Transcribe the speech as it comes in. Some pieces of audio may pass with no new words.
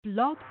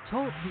Blog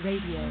Talk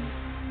Radio.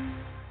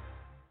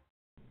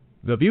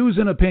 The views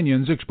and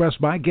opinions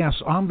expressed by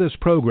guests on this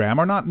program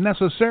are not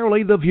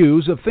necessarily the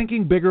views of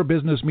Thinking Bigger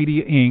Business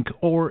Media, Inc.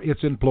 or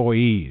its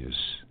employees.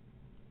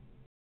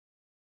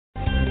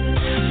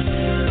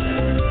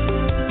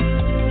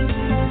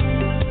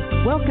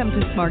 Welcome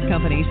to Smart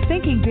Company's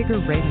Thinking Bigger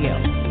Radio.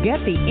 Get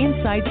the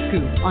inside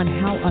scoop on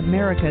how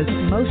America's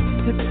most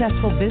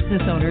successful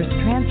business owners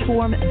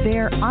transform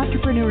their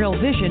entrepreneurial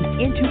vision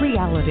into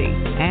reality.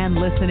 And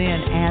listen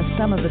in as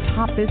some of the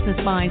top business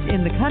minds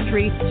in the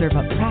country serve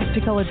up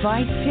practical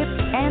advice, tips,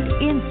 and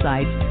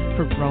insights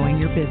for growing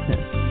your business.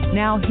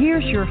 Now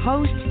here's your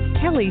host,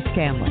 Kelly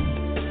Scanlon.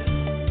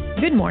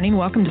 Good morning.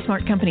 Welcome to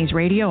Smart Companies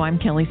Radio. I'm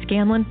Kelly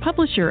Scanlon,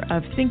 publisher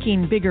of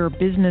Thinking Bigger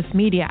Business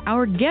Media.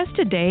 Our guest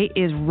today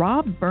is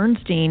Rob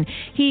Bernstein.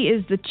 He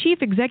is the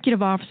Chief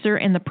Executive Officer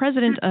and the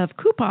President of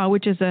Coupa,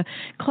 which is a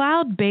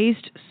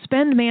cloud-based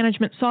spend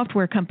management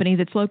software company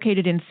that's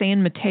located in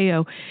San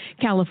Mateo,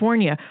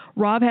 California.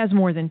 Rob has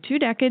more than 2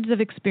 decades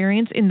of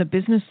experience in the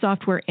business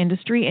software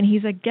industry, and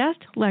he's a guest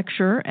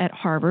lecturer at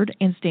Harvard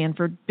and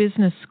Stanford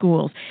business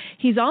schools.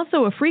 He's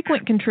also a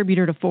frequent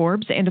contributor to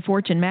Forbes and to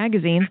Fortune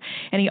magazines,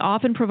 and he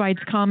often provides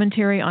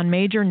commentary on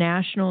major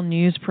national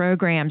news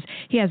programs.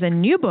 He has a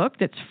new book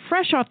that's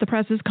fresh off the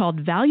presses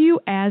called Value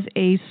as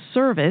a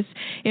Service,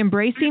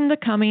 Embracing the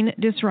Coming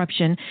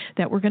Disruption,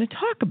 that we're going to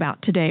talk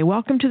about today.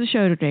 Welcome to the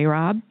show today,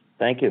 Rob.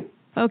 Thank you.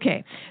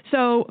 Okay,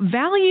 so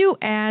value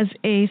as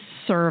a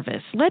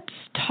service. Let's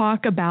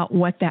talk about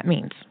what that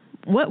means.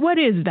 What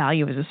is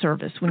value as a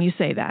service when you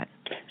say that?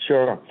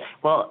 Sure.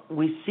 Well,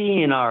 we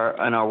see in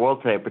our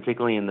world today,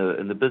 particularly in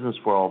the business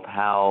world,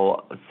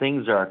 how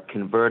things are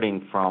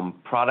converting from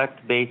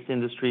product-based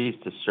industries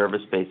to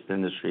service-based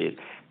industries,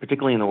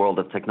 particularly in the world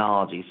of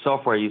technology.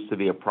 Software used to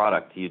be a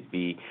product. It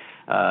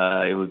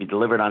would be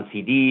delivered on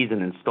CDs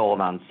and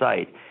installed on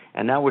site.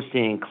 And now we're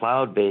seeing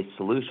cloud-based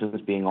solutions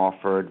being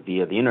offered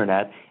via the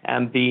internet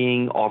and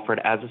being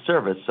offered as a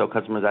service. So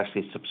customers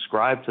actually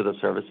subscribe to the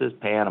services,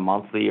 pay on a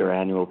monthly or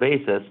annual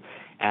basis,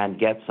 and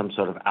get some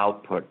sort of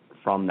output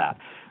from that.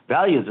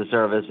 Value as a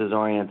service is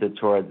oriented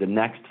toward the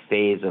next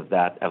phase of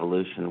that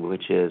evolution,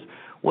 which is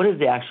what is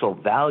the actual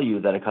value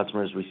that a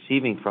customer is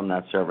receiving from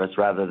that service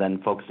rather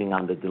than focusing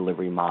on the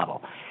delivery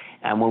model.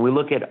 And when we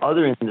look at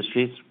other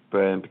industries,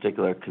 in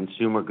particular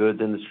consumer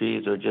goods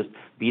industries or just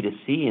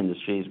B2C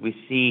industries, we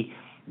see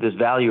this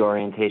value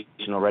orientation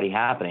already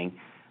happening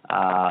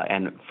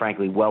and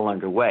frankly well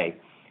underway.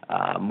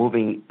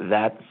 Moving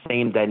that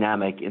same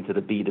dynamic into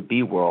the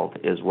B2B world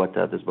is what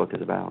this book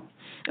is about.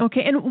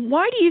 Okay, and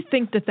why do you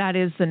think that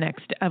is the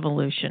next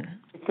evolution?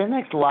 It's the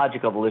next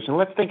logical evolution.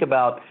 Let's think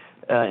about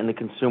in the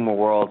consumer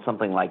world,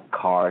 something like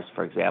cars,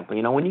 for example.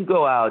 You know, when you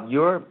go out,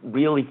 you're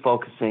really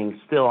focusing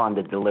still on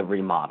the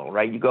delivery model,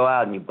 right? You go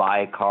out and you buy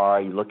a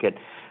car, you look at,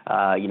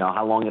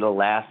 how long it'll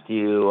last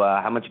you,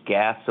 how much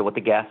gas, so what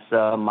the gas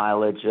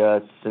mileage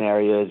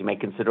scenario is. You may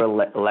consider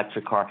an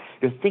electric car.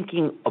 You're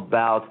thinking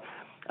about,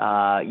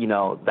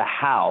 the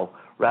how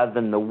rather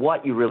than the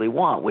what you really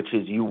want, which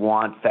is you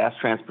want fast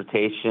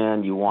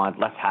transportation, you want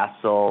less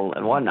hassle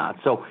and whatnot.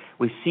 So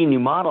we see new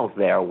models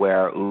there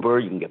where Uber,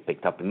 you can get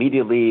picked up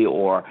immediately,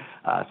 or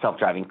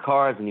self-driving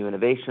cars and new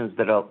innovations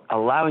that are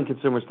allowing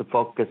consumers to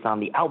focus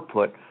on the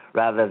output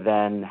rather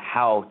than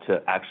how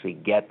to actually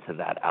get to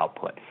that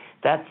output.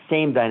 That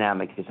same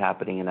dynamic is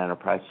happening in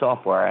enterprise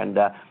software, and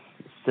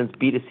since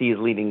B2C is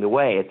leading the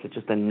way, it's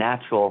just a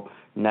natural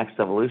next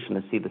evolution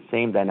to see the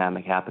same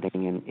dynamic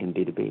happening in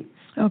B2B.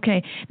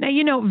 Okay.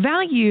 Now,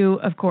 value,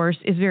 of course,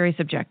 is very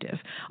subjective.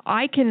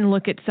 I can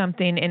look at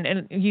something,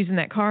 and using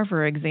that car,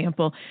 for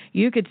example,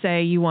 you could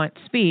say you want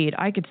speed.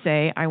 I could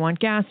say I want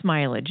gas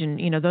mileage. And,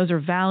 those are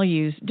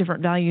values,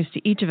 different values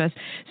to each of us.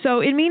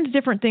 So it means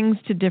different things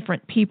to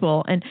different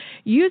people. And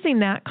using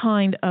that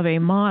kind of a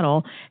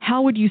model,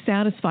 how would you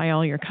satisfy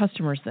all your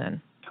customers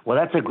then? Well,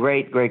 that's a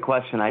great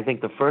question. I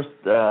think the first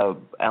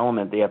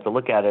element that you have to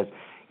look at is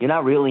you're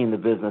not really in the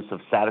business of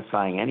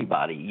satisfying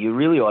anybody. You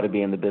really ought to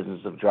be in the business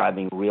of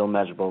driving real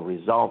measurable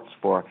results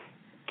for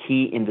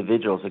key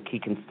individuals or key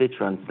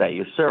constituents that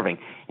you're serving.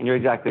 And you're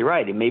exactly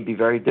right. It may be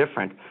very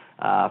different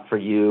for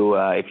you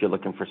if you're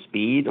looking for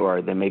speed,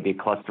 or there may be a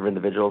cluster of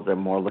individuals that are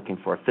more looking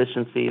for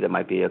efficiency. There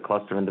might be a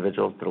cluster of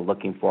individuals that are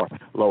looking for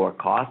lower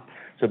cost.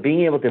 So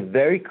being able to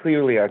very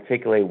clearly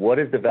articulate what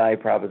is the value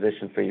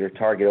proposition for your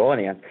target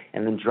audience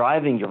and then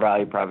driving your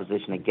value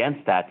proposition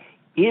against that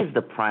is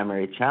the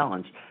primary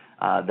challenge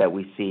that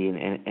we see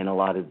in a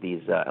lot of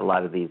these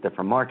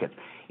different markets.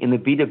 In the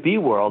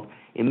B2B world,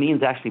 it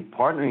means actually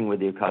partnering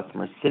with your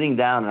customers, sitting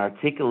down and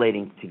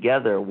articulating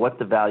together what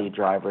the value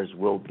drivers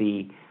will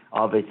be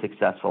of a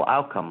successful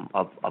outcome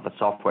of a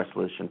software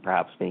solution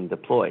perhaps being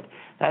deployed.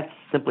 That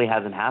simply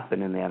hasn't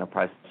happened in the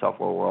enterprise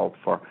software world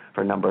for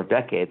a number of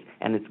decades,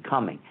 and it's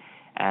coming.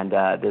 And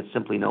there's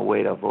simply no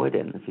way to avoid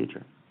it in the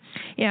future.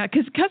 Yeah,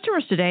 because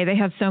customers today, they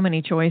have so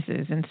many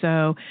choices. And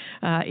so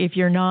if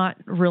you're not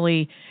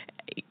really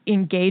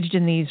engaged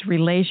in these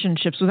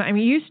relationships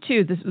used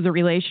to the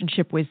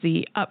relationship was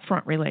the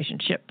upfront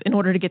relationship in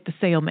order to get the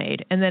sale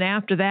made. And then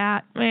after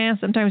that,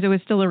 sometimes it was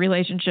still a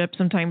relationship.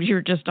 Sometimes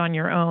you're just on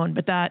your own.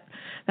 But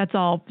that's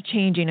all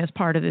changing as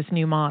part of this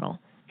new model.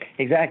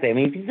 Exactly.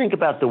 If you think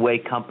about the way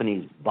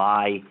companies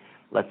buy,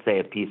 let's say,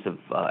 a piece of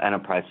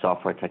enterprise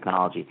software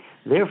technology,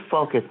 they're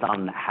focused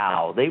on the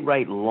how. They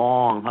write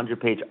long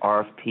 100-page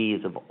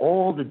RFPs of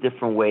all the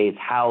different ways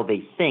how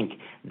they think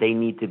they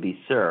need to be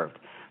served.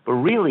 But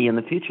really, in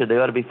the future, they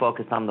ought to be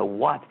focused on the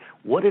what.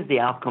 What is the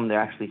outcome they're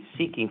actually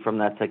seeking from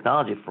that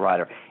technology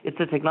provider? It's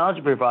the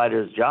technology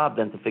provider's job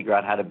then to figure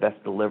out how to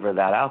best deliver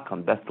that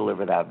outcome, best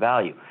deliver that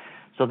value.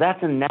 So that's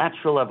a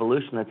natural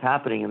evolution that's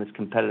happening in this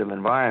competitive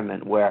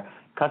environment where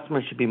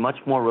customers should be much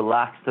more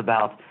relaxed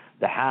about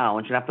the how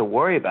and shouldn't have to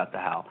worry about the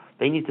how.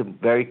 They need to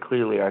very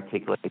clearly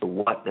articulate the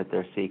what that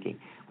they're seeking,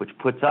 which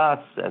puts us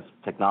as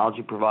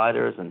technology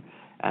providers and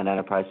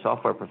enterprise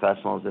software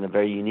professionals in a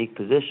very unique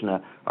position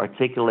to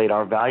articulate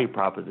our value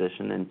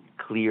proposition in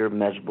clear,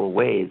 measurable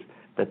ways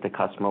that the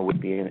customer would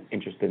be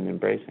interested in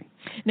embracing.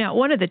 Now,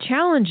 one of the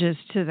challenges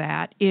to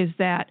that is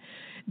that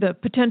the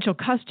potential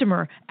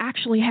customer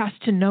actually has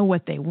to know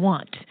what they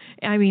want.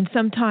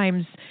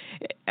 Sometimes,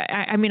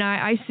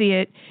 I see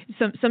it,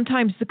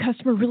 sometimes the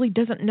customer really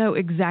doesn't know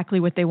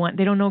exactly what they want.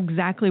 They don't know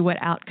exactly what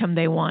outcome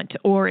they want,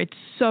 or it's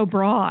so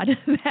broad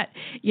that,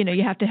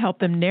 you have to help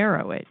them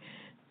narrow it.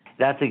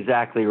 That's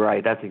exactly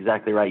right.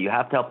 You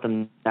have to help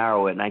them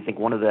narrow it. And I think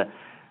one of the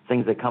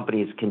things that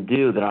companies can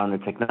do that are on the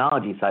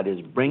technology side is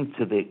bring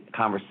to the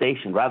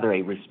conversation, rather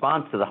a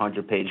response to the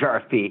 100-page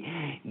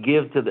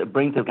RFP,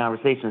 bring to the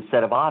conversation a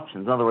set of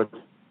options. In other words,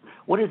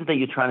 what is it that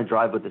you're trying to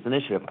drive with this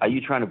initiative? Are you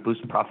trying to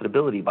boost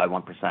profitability by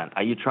 1%?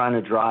 Are you trying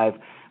to drive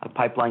a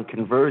pipeline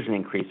conversion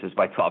increases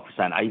by 12%?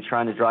 Are you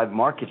trying to drive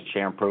market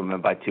share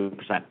improvement by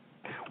 2%?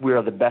 We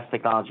are the best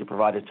technology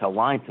provider to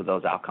align to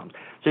those outcomes.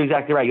 So you're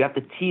exactly right. You have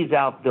to tease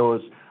out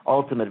those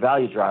ultimate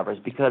value drivers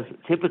because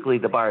typically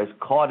the buyer is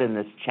caught in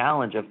this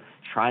challenge of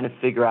trying to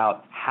figure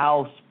out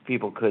how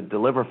people could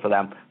deliver for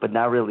them, but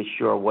not really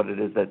sure what it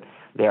is that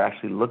they're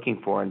actually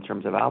looking for in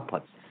terms of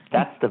outputs.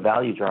 That's the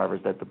value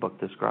drivers that the book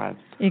describes.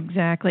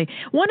 Exactly.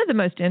 One of the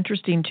most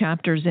interesting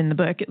chapters in the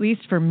book, at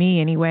least for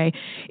me anyway,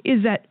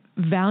 is that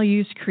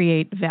values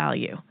create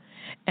value.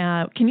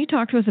 Can you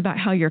talk to us about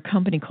how your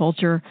company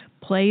culture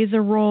plays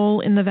a role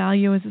in the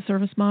value as a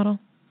service model?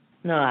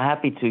 No,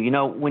 happy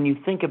to. When you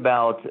think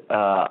about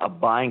a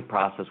buying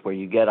process where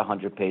you get a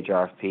 100-page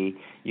RFP,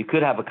 you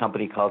could have a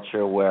company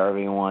culture where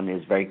everyone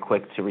is very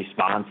quick to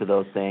respond to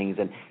those things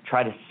and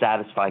try to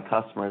satisfy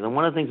customers. And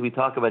one of the things we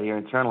talk about here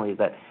internally is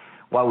that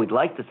while we'd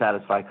like to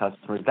satisfy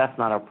customers, that's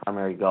not our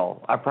primary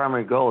goal. Our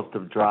primary goal is to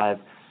drive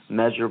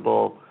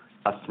measurable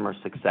customer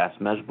success,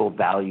 measurable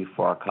value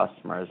for our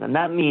customers. And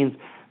that means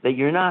that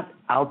you're not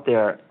out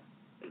there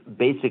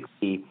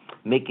basically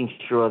making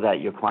sure that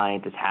your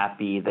client is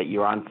happy, that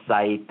you're on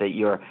site, that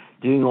you're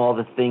doing all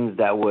the things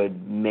that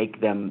would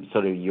make them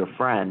sort of your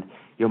friend.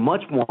 You're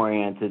much more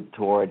oriented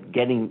toward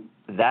getting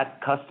that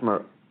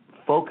customer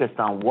focused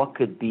on what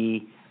could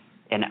be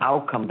an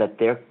outcome that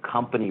their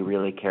company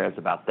really cares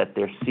about, that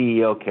their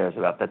CEO cares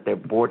about, that their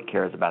board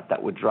cares about,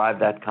 that would drive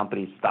that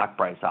company's stock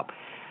price up.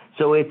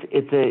 So it's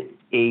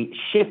a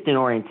shift in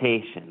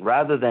orientation.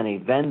 Rather than a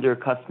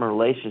vendor-customer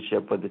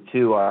relationship where the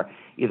two are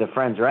either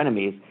friends or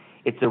enemies,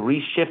 it's a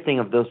reshifting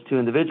of those two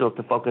individuals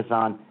to focus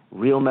on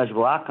real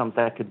measurable outcomes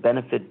that could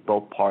benefit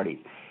both parties.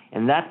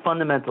 And that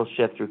fundamental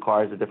shift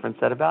requires a different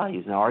set of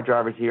values. Now, our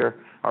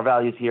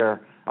values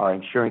here are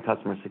ensuring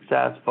customer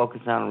success,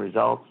 focusing on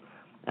results,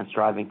 and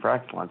striving for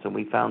excellence. And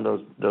we found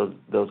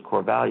those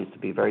core values to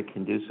be very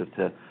conducive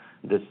to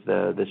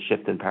this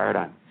shift in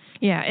paradigm.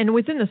 Yeah, and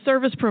within the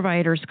service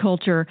provider's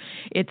culture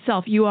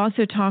itself, you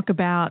also talk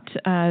about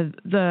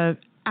the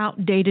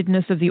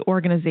outdatedness of the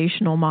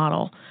organizational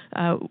model.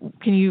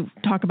 Can you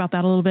talk about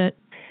that a little bit?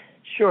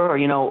 Sure.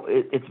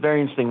 It's very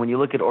interesting. When you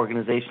look at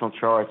organizational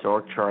charts,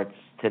 org charts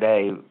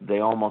today, they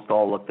almost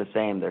all look the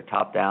same. They're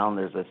top down.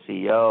 There's a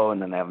CEO, and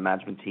then they have a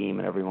management team,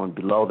 and everyone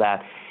below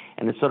that.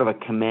 And it's sort of a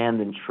command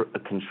and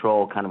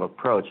control kind of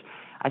approach.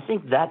 I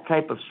think that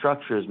type of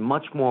structure is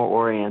much more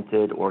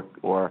oriented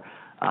or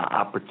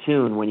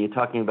opportune when you're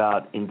talking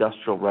about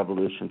industrial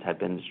revolution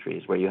type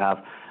industries where you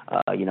have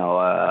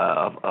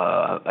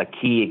a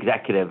key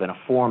executive and a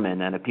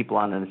foreman and people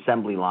on an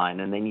assembly line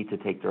and they need to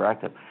take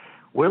directive.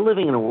 We're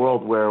living in a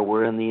world where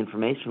we're in the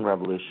information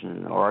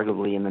revolution or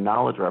arguably in the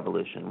knowledge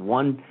revolution.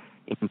 One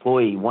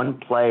employee, one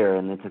player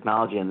in the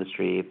technology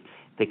industry, if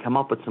they come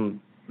up with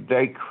some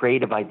very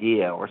creative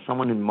idea or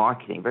someone in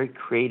marketing, very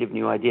creative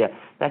new idea,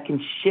 that can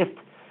shift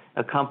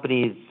a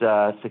company's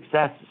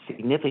success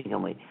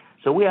significantly.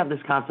 So we have this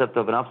concept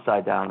of an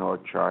upside-down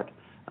org chart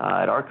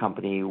at our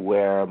company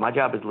where my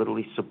job is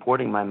literally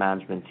supporting my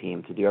management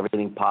team to do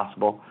everything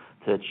possible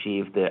to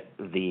achieve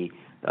the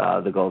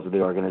goals of the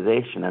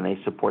organization, and they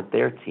support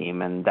their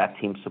team, and that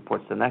team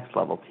supports the next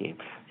level team.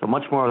 So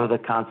much more of the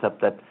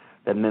concept that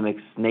that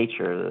mimics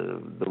nature,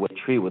 the way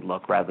a tree would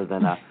look, rather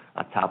than a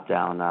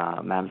top-down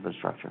management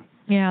structure.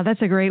 Yeah,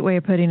 that's a great way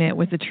of putting it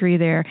with the tree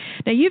there.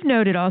 Now, you've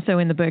noted also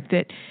in the book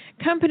that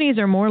companies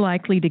are more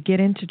likely to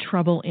get into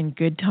trouble in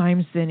good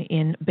times than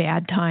in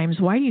bad times.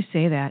 Why do you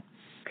say that?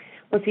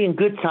 Well, see, in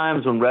good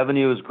times when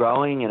revenue is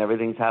growing and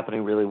everything's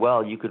happening really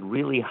well, you could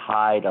really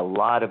hide a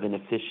lot of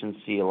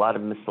inefficiency, a lot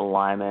of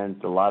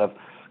misalignment, a lot of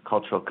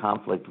cultural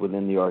conflict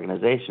within the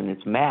organization.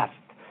 It's masked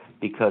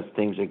because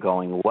things are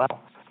going well.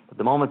 But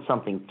the moment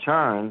something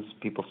turns,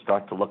 people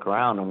start to look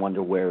around and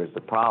wonder where is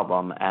the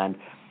problem. And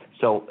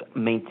so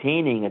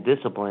maintaining a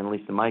discipline, at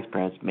least in my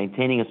experience,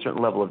 maintaining a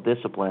certain level of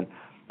discipline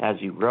as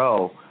you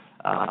grow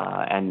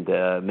and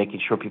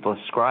making sure people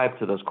ascribe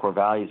to those core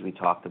values we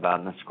talked about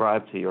and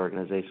ascribe to your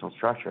organizational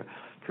structure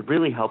could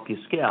really help you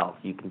scale.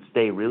 You can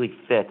stay really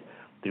fit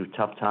through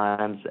tough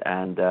times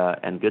and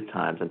good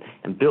times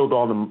and build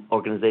all the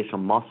organizational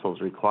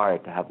muscles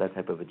required to have that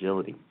type of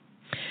agility.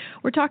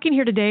 We're talking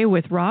here today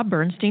with Rob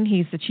Bernstein.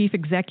 He's the Chief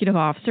Executive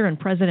Officer and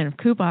President of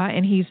Coupa,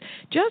 and he's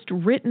just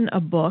written a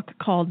book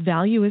called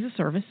Value as a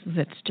Service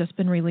that's just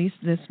been released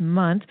this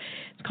month.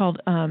 It's called,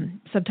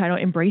 subtitle,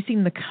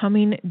 Embracing the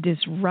Coming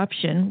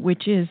Disruption,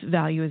 which is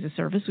value as a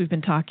service. We've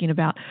been talking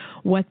about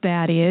what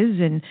that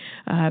is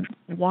and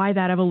why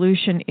that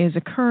evolution is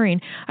occurring.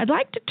 I'd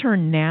like to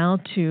turn now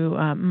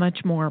to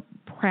much more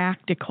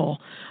practical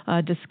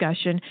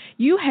discussion.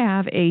 You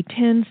have a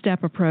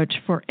 10-step approach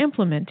for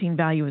implementing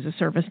value as a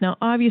service. Now,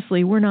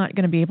 obviously, we're not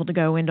going to be able to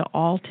go into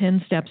all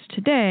 10 steps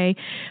today.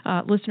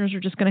 Listeners are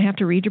just going to have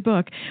to read your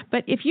book.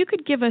 But if you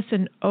could give us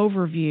an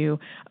overview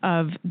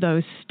of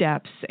those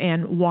steps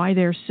and why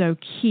they're so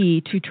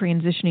key to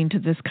transitioning to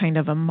this kind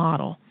of a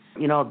model.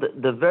 You know,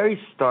 the very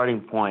starting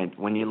point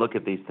when you look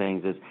at these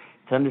things is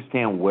to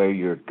understand where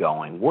you're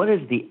going. What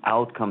is the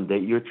outcome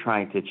that you're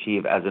trying to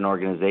achieve as an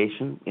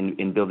organization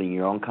in building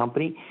your own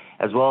company,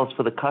 as well as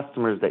for the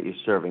customers that you're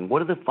serving?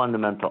 What are the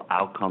fundamental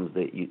outcomes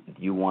that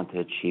you want to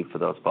achieve for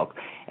those folks?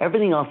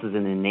 Everything else is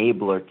an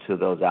enabler to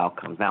those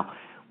outcomes. Now,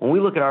 when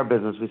we look at our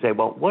business, we say,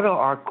 well, what are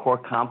our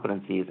core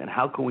competencies and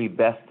how can we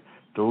best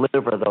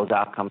deliver those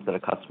outcomes that a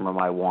customer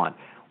might want?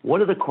 What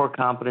are the core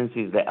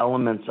competencies, the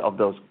elements of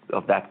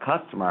that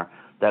customer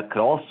that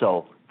could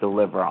also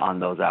deliver on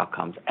those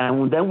outcomes?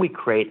 And then we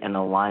create an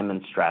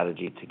alignment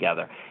strategy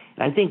together.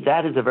 And I think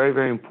that is a very,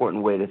 very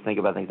important way to think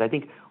about things. I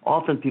think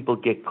often people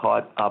get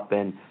caught up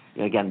in,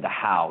 again, the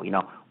how.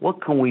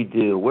 What can we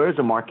do? Where's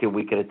a market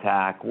we could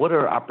attack? What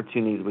are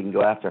opportunities we can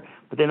go after?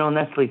 But they don't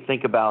necessarily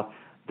think about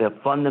the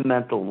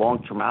fundamental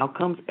long-term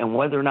outcomes and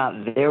whether or not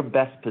they're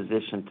best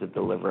positioned to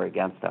deliver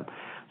against them.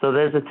 So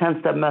there's a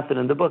 10-step method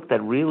in the book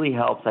that really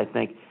helps, I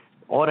think,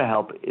 ought to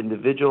help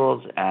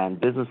individuals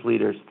and business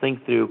leaders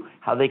think through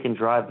how they can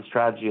drive the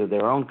strategy of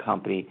their own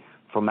company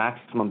for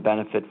maximum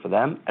benefit for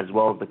them as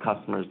well as the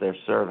customers they're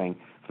serving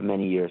for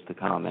many years to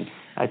come. And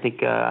I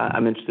think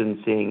I'm interested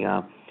in seeing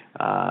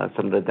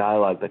some of the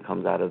dialogue that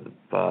comes out of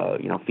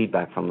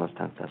feedback from those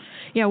 10 steps.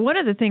 Yeah, one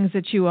of the things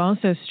that you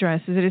also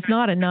stress is that it's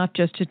not enough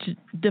just to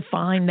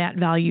define that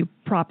value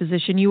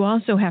proposition. You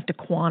also have to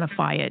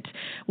quantify it.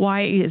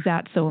 Why is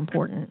that so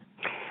important?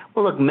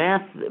 Well, look,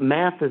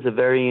 math is a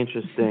very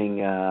interesting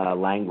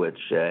language.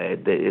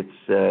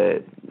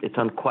 It's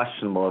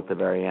unquestionable at the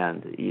very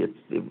end.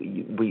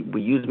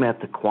 We use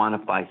math to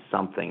quantify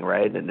something,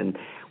 right? And then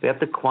we have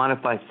to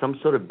quantify some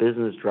sort of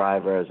business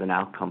driver as an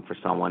outcome for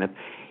someone.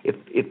 If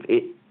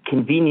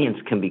convenience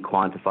can be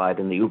quantified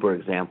in the Uber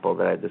example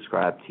that I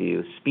described to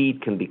you,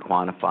 speed can be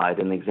quantified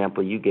in the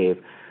example you gave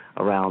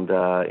around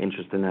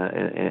interest in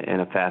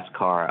a fast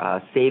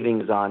car,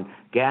 savings on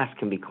gas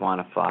can be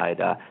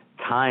quantified.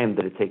 Time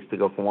that it takes to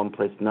go from one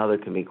place to another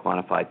can be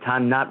quantified.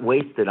 Time not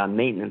wasted on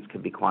maintenance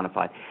can be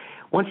quantified.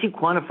 Once you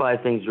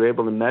quantify things, you're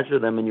able to measure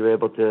them and you're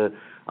able to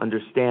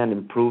understand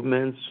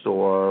improvements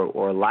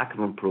or lack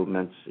of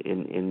improvements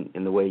in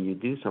the way you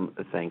do some of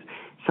the things.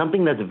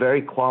 Something that's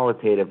very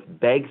qualitative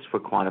begs for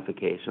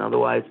quantification.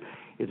 Otherwise,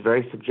 it's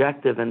very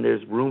subjective and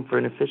there's room for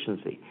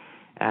inefficiency.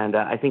 And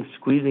I think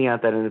squeezing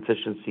out that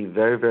inefficiency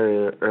very,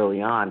 very early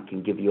on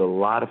can give you a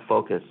lot of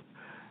focus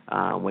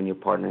when you're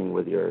partnering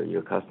with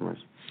your customers.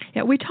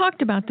 Yeah, we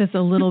talked about this a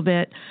little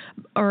bit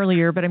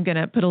earlier, but I'm going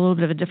to put a little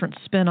bit of a different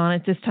spin on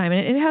it this time,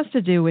 and it has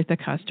to do with the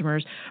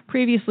customers.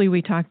 Previously,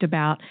 we talked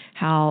about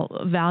how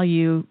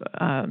value,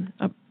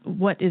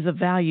 what is a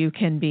value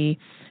can be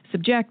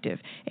subjective,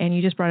 and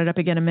you just brought it up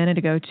again a minute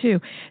ago, too.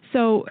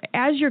 So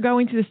as you're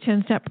going through this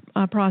 10-step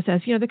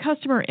process, the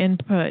customer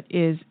input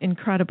is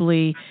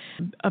incredibly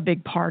a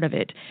big part of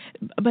it.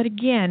 But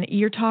again,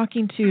 you're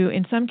talking to,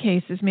 in some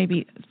cases,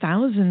 maybe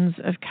thousands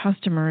of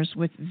customers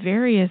with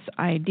various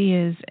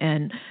ideas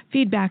and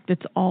feedback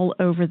that's all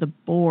over the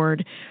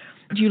board.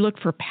 Do you look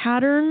for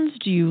patterns?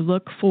 Do you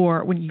look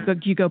for, when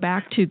you go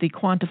back to the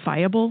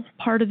quantifiable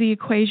part of the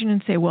equation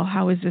and say, well,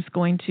 how is this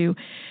going to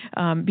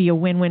be a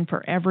win-win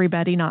for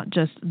everybody, not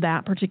just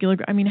that particular?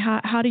 I mean,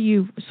 how do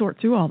you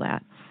sort through all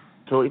that?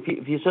 So if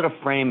you sort of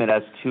frame it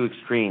as two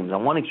extremes,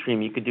 on one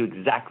extreme you could do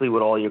exactly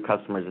what all your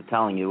customers are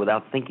telling you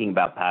without thinking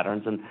about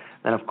patterns, and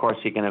then of course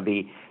you're going to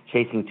be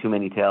chasing too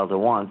many tails at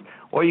once.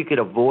 Or you could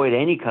avoid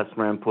any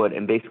customer input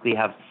and basically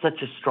have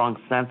such a strong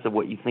sense of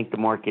what you think the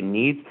market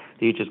needs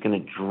that you're just going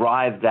to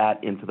drive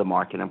that into the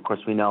market. And of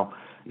course we know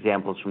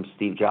examples from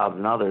Steve Jobs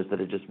and others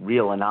that are just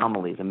real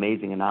anomalies,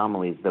 amazing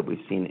anomalies that we've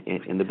seen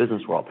in the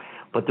business world.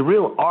 But the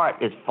real art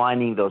is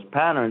finding those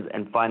patterns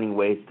and finding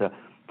ways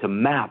to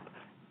map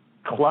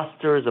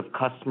clusters of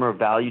customer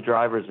value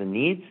drivers and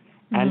needs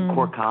and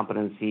core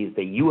competencies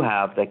that you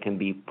have that can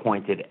be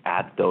pointed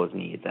at those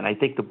needs. And I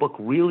think the book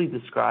really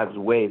describes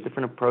ways,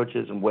 different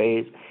approaches and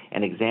ways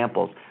and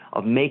examples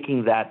of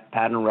making that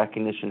pattern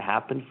recognition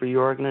happen for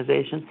your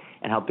organization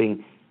and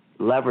helping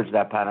leverage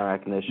that pattern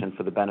recognition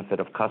for the benefit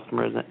of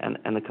customers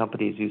and the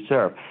companies you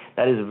serve.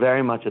 That is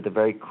very much at the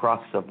very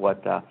crux of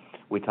what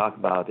we talk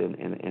about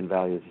in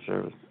value as a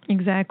service.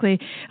 Exactly.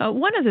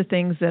 One of the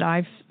things that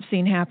I've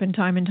seen happen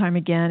time and time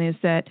again is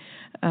that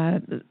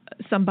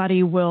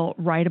somebody will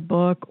write a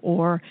book,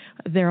 or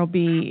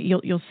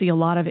you'll see a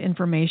lot of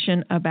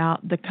information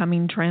about the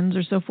coming trends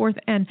or so forth,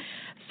 and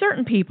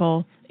certain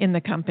people in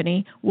the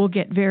company will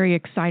get very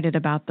excited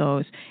about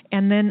those,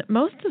 and then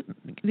most of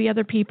the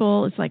other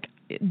people, it's like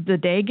the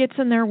day gets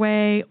in their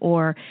way,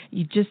 or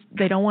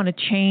they don't want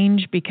to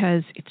change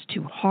because it's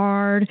too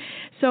hard.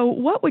 So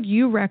what would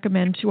you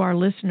recommend to our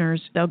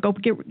listeners? They'll go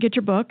get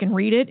your book and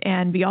read it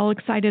and be all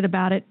excited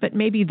about it, but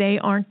maybe they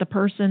aren't the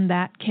person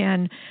that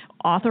can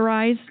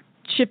authorize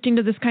shifting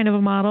to this kind of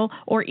a model,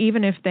 or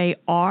even if they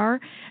are,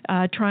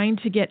 trying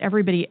to get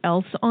everybody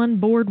else on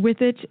board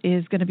with it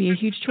is going to be a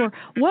huge chore.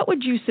 What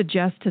would you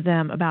suggest to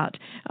them about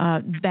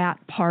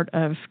that part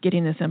of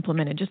getting this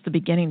implemented, just the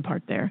beginning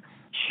part there?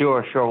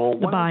 Sure. Well,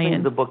 one of the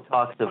things the book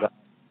talks about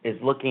is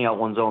looking at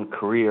one's own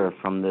career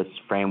from this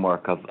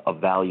framework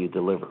of value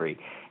delivery.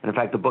 And in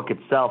fact, the book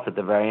itself, at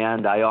the very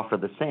end, I offer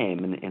the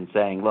same in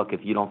saying, look, if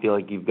you don't feel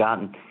like you've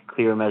gotten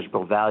clear,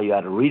 measurable value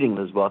out of reading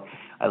this book,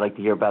 I'd like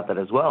to hear about that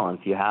as well. And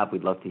if you have,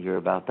 we'd love to hear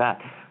about that.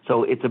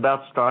 So it's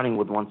about starting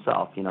with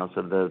oneself,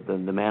 so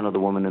the man or the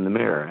woman in the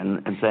mirror,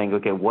 and saying,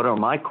 okay, what are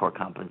my core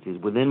competencies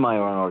within my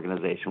own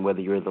organization,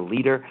 whether you're the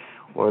leader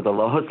or the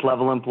lowest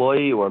level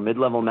employee or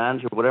mid-level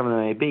manager, whatever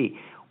it may be.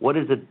 What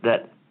is it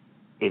that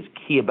is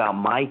key about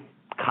my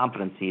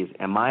competencies?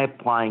 Am I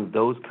applying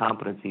those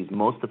competencies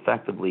most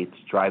effectively to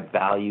drive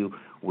value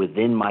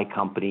within my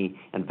company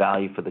and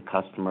value for the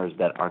customers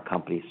that our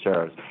company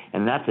serves?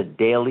 And that's a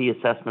daily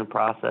assessment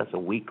process, a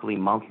weekly,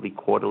 monthly,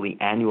 quarterly,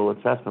 annual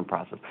assessment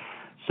process.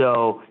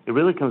 So it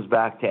really comes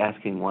back to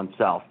asking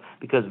oneself,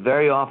 because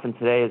very often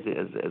today,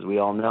 as we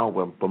all know,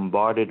 we're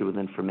bombarded with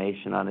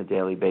information on a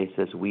daily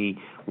basis. We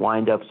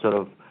wind up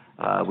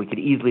we could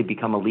easily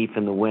become a leaf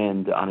in the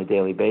wind on a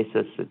daily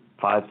basis. At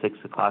 5, 6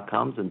 o'clock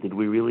comes, and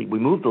we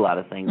moved a lot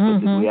of things, but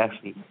did we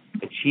actually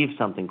achieve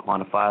something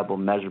quantifiable,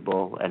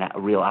 measurable, and a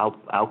real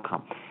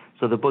outcome?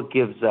 So the book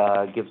gives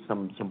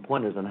some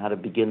pointers on how to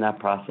begin that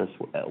process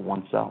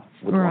oneself.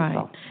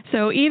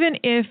 So even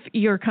if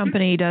your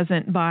company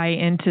doesn't buy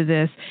into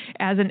this,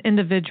 as an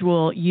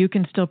individual, you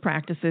can still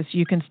practice this.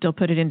 You can still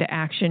put it into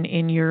action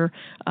in your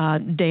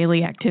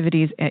daily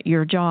activities at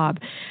your job.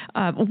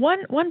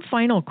 One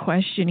final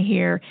question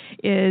here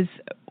is,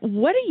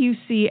 what do you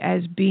see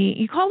as being,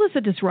 you call this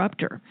a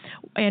disruptor,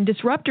 and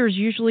disruptors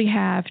usually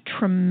have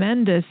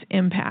tremendous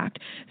impact.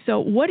 So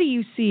what do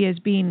you see as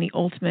being the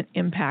ultimate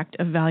impact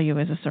of value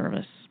as a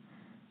service?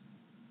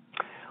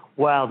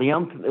 Well, the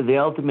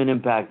ultimate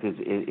impact is,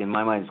 in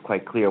my mind, is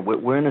quite clear.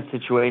 We're in a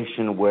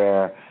situation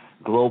where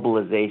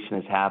globalization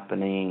is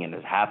happening and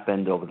has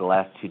happened over the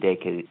last 2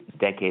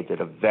 decades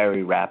at a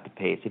very rapid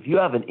pace. If you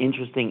have an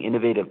interesting,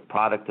 innovative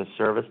product or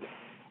service,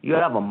 you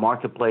have a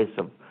marketplace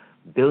of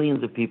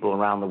billions of people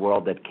around the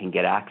world that can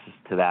get access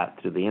to that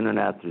through the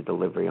internet, through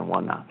delivery and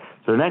whatnot.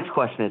 So the next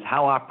question is,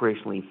 how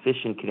operationally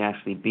efficient can you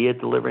actually be at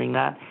delivering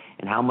that,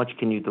 and how much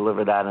can you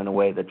deliver that in a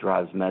way that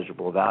drives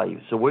measurable value?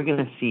 So we're going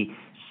to see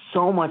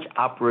so much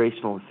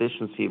operational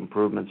efficiency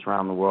improvements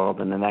around the world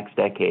in the next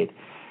decade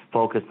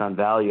focused on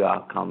value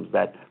outcomes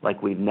that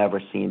like we've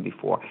never seen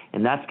before.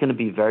 And that's going to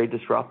be very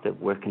disruptive.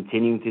 We're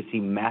continuing to see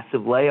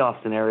massive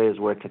layoffs in areas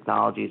where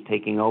technology is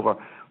taking over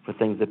for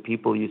things that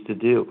people used to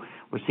do.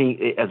 We're seeing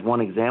it as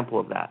one example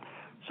of that.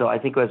 So I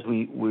think as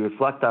we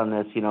reflect on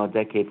this, a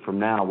decade from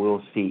now,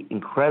 we'll see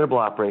incredible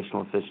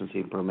operational efficiency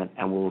improvement,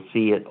 and we'll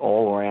see it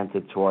all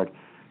oriented toward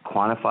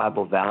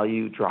quantifiable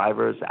value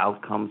drivers,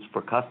 outcomes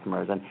for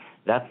customers. And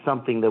that's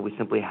something that we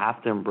simply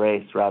have to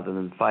embrace rather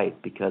than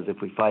fight, because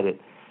if we fight it,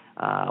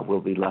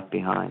 we'll be left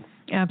behind.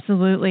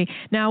 Absolutely.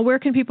 Now, where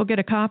can people get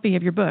a copy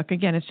of your book?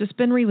 Again, it's just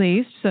been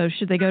released, so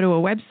should they go to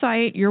a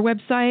website, your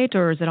website,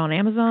 or is it on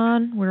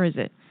Amazon? Where is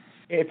it?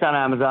 It's on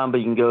Amazon, but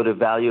you can go to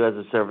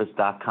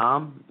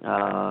valueasaservice.com,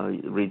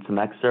 read some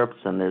excerpts,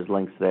 and there's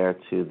links there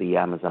to the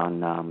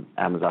Amazon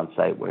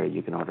site where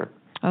you can order.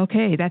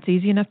 Okay, that's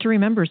easy enough to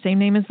remember. Same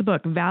name as the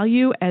book,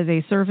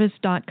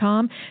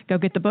 valueasaservice.com. Go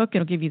get the book.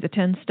 It'll give you the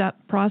 10-step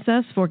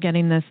process for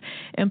getting this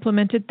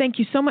implemented. Thank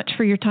you so much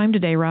for your time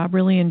today, Rob.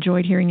 Really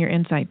enjoyed hearing your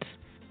insights.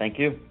 Thank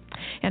you.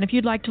 And if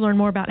you'd like to learn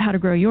more about how to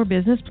grow your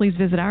business, please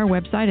visit our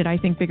website at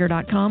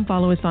ithinkbigger.com.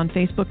 Follow us on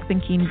Facebook,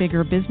 Thinking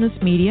Bigger Business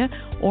Media,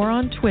 or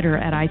on Twitter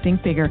at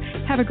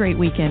ithinkbigger. Have a great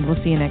weekend.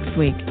 We'll see you next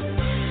week.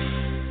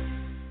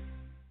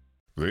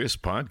 This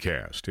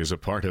podcast is a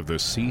part of the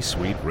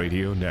C-Suite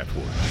Radio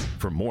Network.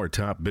 For more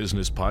top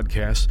business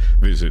podcasts,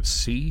 visit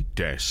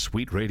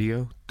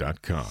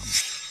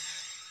c-suiteradio.com.